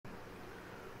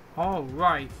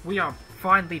Alright, we are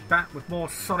finally back with more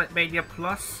Sonic Mania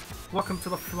Plus. Welcome to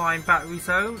the Flying Battery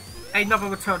Zone. Another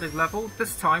returning level,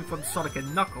 this time from Sonic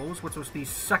and Knuckles, which was the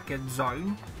second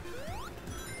zone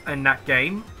in that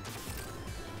game.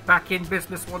 Back in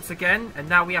business once again, and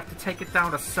now we have to take it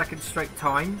down a second straight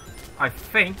time. I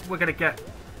think we're going to get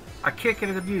a kick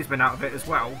and an amusement out of it as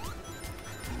well.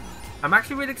 I'm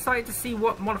actually really excited to see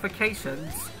what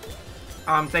modifications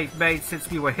they've made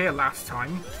since we were here last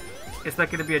time. Is there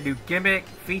going to be a new gimmick,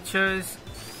 features?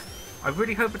 I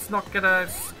really hope it's not going to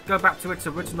go back to its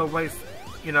original ways,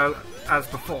 you know, as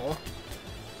before.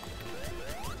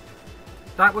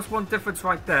 That was one difference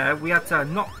right there. We had to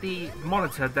knock the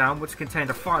monitor down, which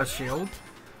contained a fire shield.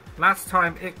 Last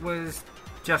time it was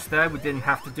just there, we didn't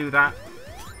have to do that.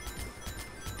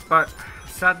 But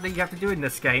sadly you have to do it in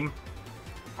this game.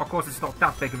 Of course it's not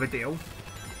that big of a deal.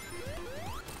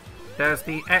 There's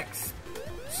the X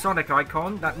Sonic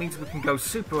icon. That means we can go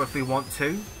super if we want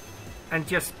to. And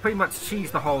just pretty much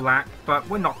cheese the whole act, but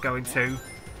we're not going to.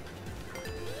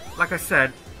 Like I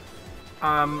said,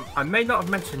 I may not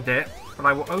have mentioned it, but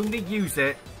I will only use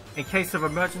it in case of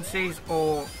emergencies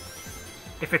or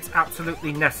if it's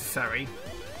absolutely necessary.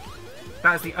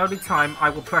 That is the only time I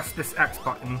will press this X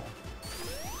button.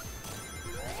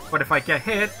 But if I get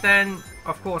hit, then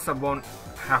of course I won't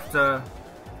have to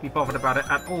be bothered about it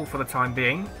at all for the time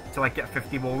being, until I get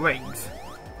 50 more rings.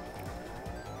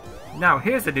 Now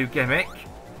here's a new gimmick.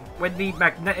 When the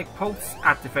magnetic pulse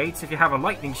activates, if you have a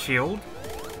lightning shield,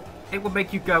 it will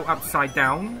make you go upside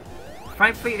down.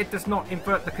 Thankfully it does not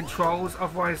invert the controls,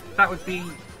 otherwise that would be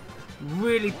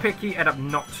really picky and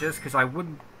obnoxious, because I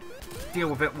wouldn't deal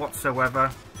with it whatsoever.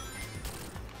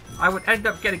 I would end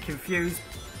up getting confused,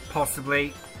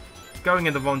 possibly going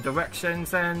in the wrong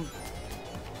directions, and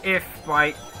if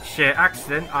by sheer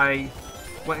accident I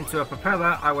went into a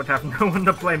propeller, I would have no one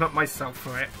to blame but myself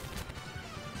for it.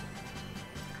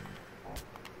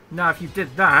 Now if you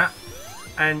did that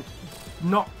and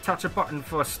not touch a button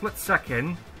for a split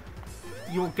second,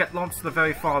 you'll get launched to the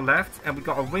very far left, and we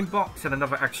got a ring box and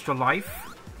another extra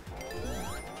life.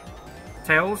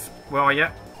 Tails, where are you?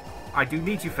 I do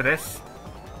need you for this.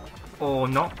 Or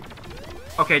not.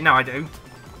 Okay, now I do.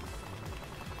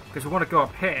 Because we want to go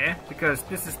up here, because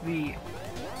this is the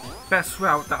best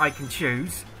route that I can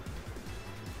choose.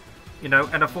 You know,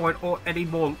 and avoid any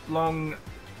more long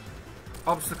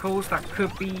obstacles that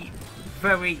could be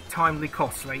very timely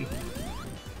costly.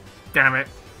 Damn it.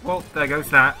 Well, there goes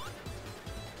that.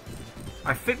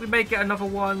 I think we may get another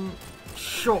one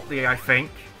shortly, I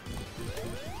think.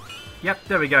 Yep,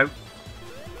 there we go.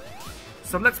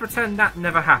 So let's pretend that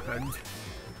never happened.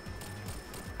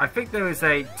 I think there is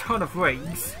a ton of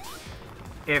rings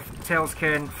if Tails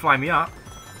can fly me up.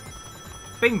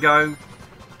 Bingo!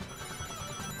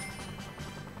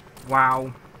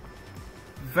 Wow.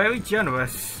 Very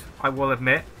generous, I will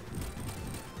admit.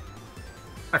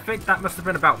 I think that must have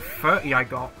been about 30 I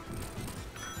got.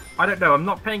 I don't know, I'm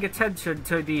not paying attention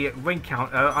to the ring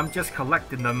counter, I'm just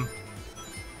collecting them.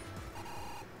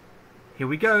 Here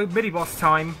we go, mini-boss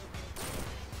time.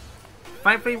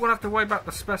 Thankfully, we won't have to worry about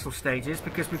the special stages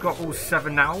because we've got all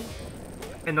 7 now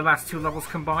in the last 2 levels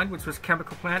combined, which was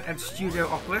Chemical Plant and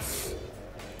Studiopolis.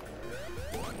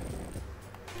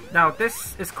 Now,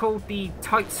 this is called the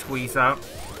Tight Squeezer.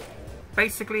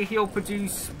 Basically, he'll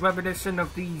produce reminiscent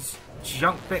of these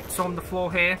junk bits on the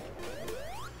floor here.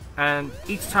 And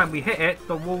each time we hit it,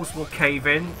 the walls will cave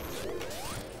in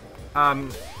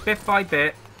bit by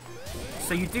bit.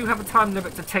 So you do have a time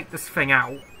limit to take this thing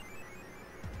out.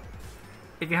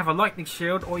 If you have a lightning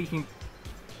shield, or you can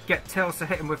get Tails to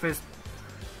hit him with his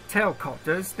tail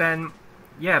copters, then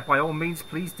yeah, by all means,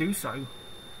 please do so.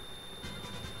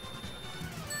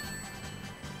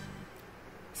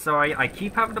 So I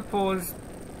keep having to pause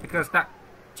because that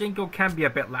jingle can be a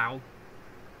bit loud.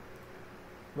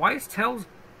 Why is Tails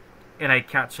in a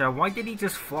catcher? Why did he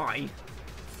just fly?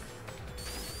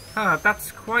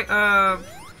 That's quite a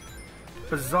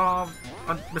bizarre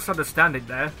misunderstanding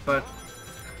there, but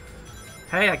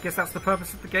hey, I guess that's the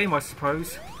purpose of the game, I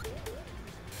suppose.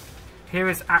 Here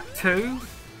is Act 2.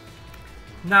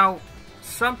 Now,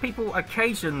 some people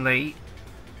occasionally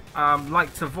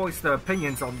like to voice their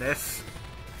opinions on this.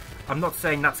 I'm not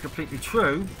saying that's completely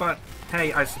true, but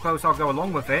hey, I suppose I'll go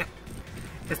along with it.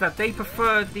 Is that they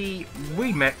prefer the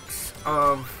remix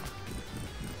of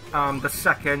the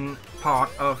second part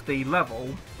of the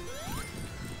level.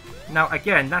 Now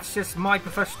again, that's just my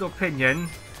professional opinion.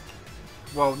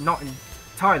 Well, not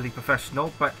entirely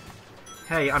professional, but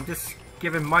hey, I'm just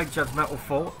giving my judgmental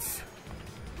thoughts.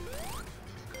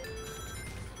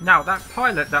 Now, that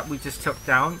pilot that we just took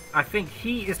down, I think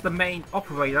he is the main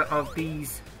operator of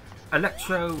these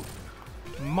electro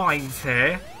mines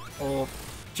here, or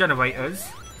generators.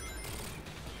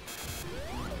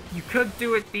 You could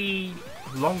do it the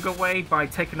longer way by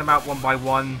taking them out one by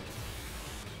one,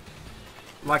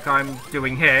 like I'm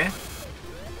doing here.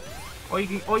 Or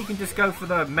you can just go for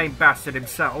the main bastard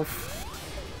himself.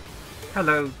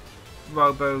 Hello,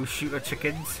 Robo Shooter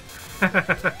Chickens.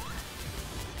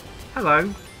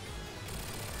 Hello.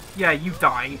 Yeah, you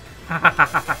die.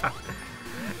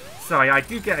 Sorry, I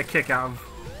do get a kick out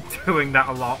of doing that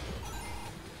a lot.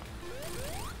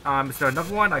 Is there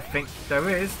another one? I think there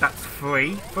is. That's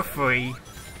free. For free.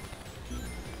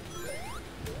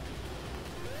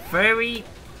 Very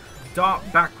dark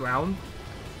background.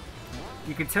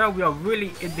 You can tell we are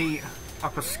really in the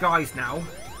upper skies now.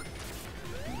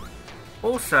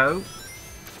 Also,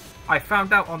 I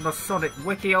found out on the Sonic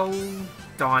Wiki, oh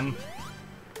darn,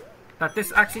 that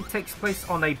this actually takes place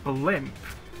on a blimp.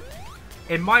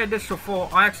 In my initial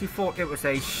thought, I actually thought it was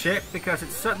a ship because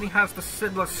it certainly has the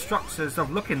similar structures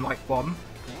of looking like one.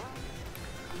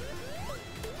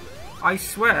 I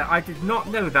swear I did not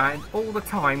know that in all the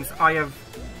times I have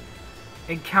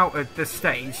encountered this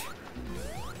stage.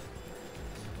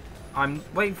 I'm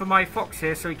waiting for my fox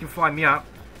here so he can fly me up.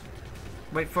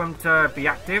 Wait for him to be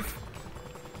active.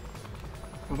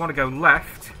 We want to go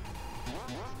left.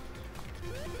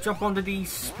 Jump onto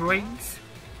these springs.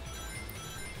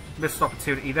 Missed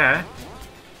opportunity there.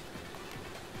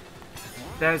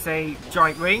 There's a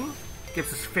giant ring.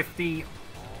 Gives us 50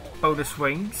 bonus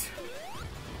rings.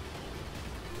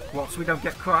 Watch we don't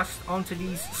get crushed. Onto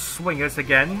these swingers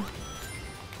again.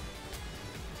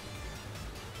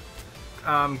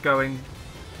 Going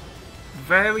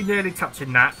very nearly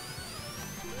touching that.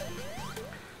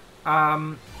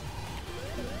 I'm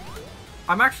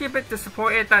actually a bit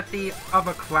disappointed that the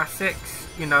other classics,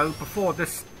 you know, before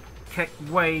this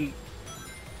way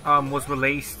was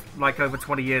released, like over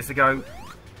 20 years ago.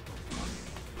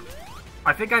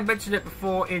 I think I mentioned it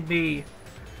before in the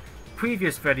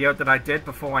previous video that I did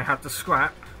before I had to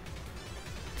scrap.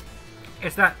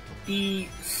 Is that the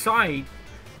side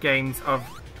games of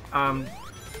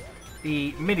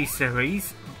the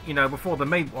mini-series, you know, before the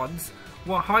main ones,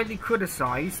 were highly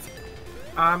criticised.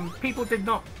 People did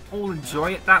not all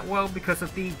enjoy it that well because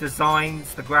of the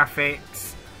designs, the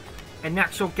graphics, and the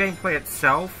actual gameplay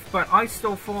itself, but I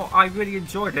still thought I really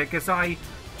enjoyed it because I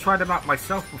tried them out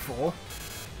myself before.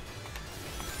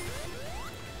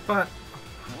 But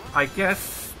I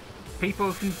guess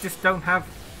people who just don't have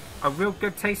a real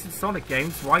good taste in Sonic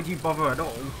games, why do you bother at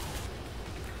all?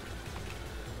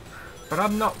 But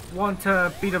I'm not one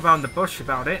to beat around the bush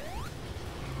about it.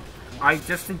 I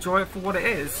just enjoy it for what it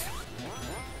is.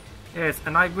 Yes,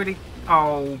 and I really...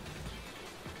 Oh...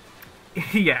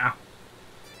 yeah.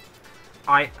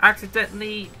 I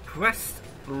accidentally pressed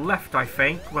left, I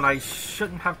think, when I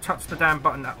shouldn't have touched the damn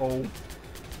button at all.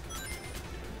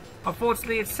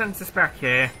 Unfortunately, it sends us back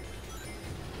here.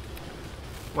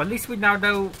 Well, at least we now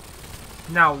know...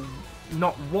 now,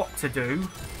 not what to do.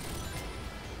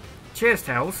 Cheers,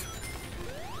 Tails.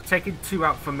 Taking 2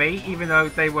 out for me, even though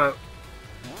they were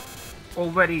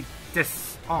already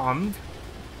disarmed.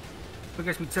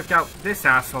 Because we took out this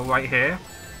asshole right here.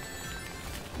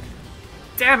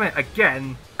 Damn it,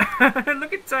 again!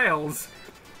 Look at Tails!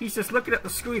 He's just looking at the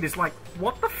screen, he's like,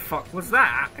 what the fuck was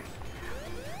that?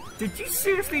 Did you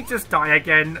seriously just die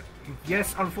again?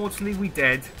 Yes, unfortunately we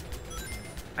did.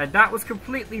 And that was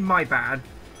completely my bad.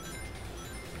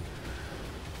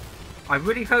 I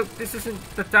really hope this isn't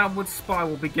the downward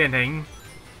spiral beginning,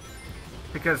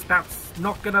 because that's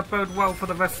not going to bode well for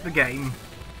the rest of the game.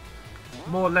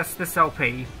 More or less this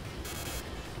LP.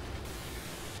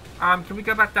 Can we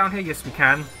go back down here? Yes, we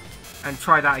can. And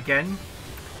try that again.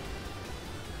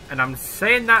 And I'm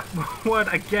saying that word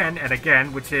again and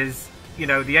again, which is, you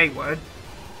know, the A word.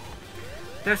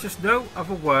 There's just no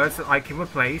other words that I can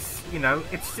replace. You know,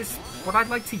 it's just what I'd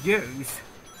like to use.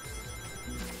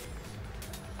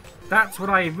 That's what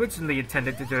I originally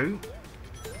intended to do.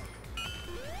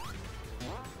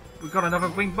 We've got another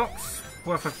ring box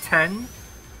worth of 10.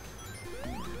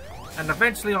 And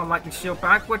eventually on Lightning Shield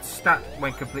backwards, that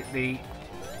went completely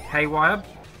haywire.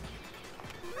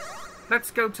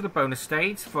 Let's go to the bonus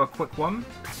stage for a quick one.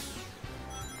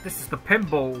 This is the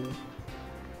pinball.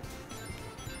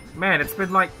 Man, it's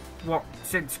been like, what,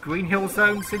 since Green Hill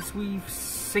Zone since we've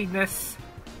seen this?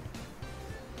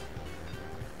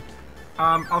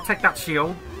 I'll take that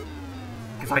shield,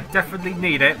 because I definitely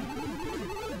need it.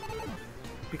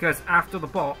 Because after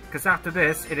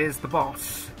this, it is the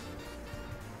boss.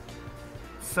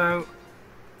 So,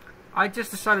 I just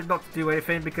decided not to do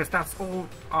anything, because that's all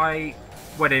I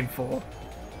went in for.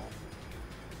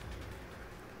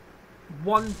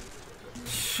 one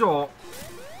short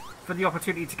for the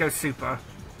opportunity to go super.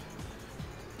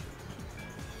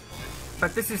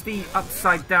 But this is the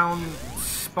upside down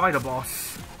spider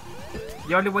boss.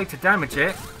 The only way to damage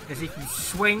it is if you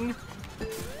swing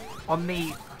on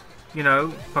the, you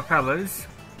know, propellers,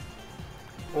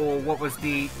 or what was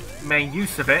the main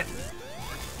use of it.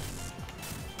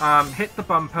 Hit the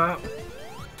bumper,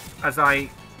 as I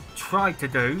tried to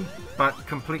do, but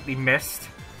completely missed.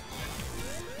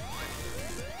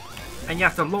 And you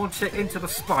have to launch it into the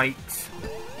spikes,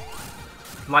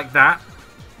 like that.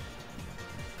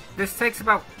 This takes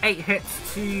about 8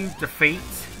 hits to defeat.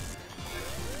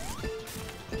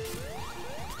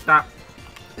 That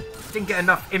didn't get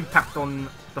enough impact on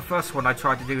the first one I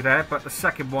tried to do there, but the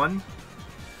second one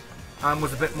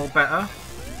was a bit more better.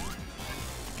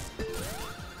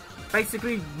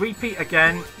 Basically, repeat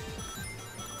again.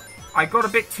 I got a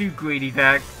bit too greedy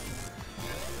there.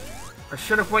 I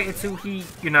should have waited till he,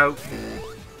 you know...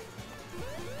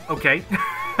 Okay.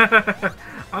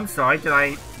 I'm sorry, did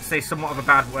I say somewhat of a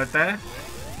bad word there?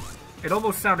 It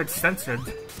almost sounded censored.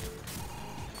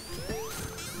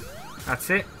 That's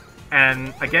it.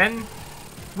 And again,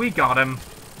 we got him.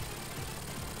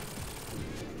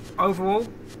 Overall,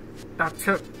 that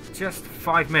took just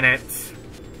 5 minutes.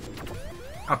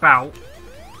 About.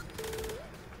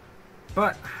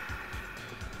 But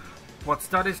what's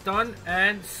done is done,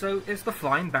 and so is the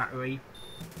flying battery.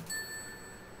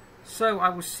 So I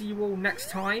will see you all next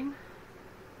time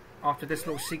after this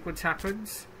little sequence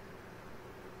happens,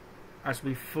 as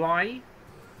we fly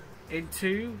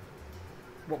into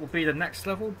what will be the next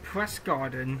level, Press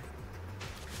Garden.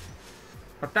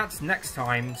 But that's next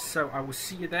time, so I will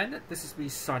see you then. This is me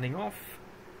signing off.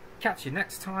 Catch you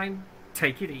next time.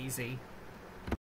 Take it easy.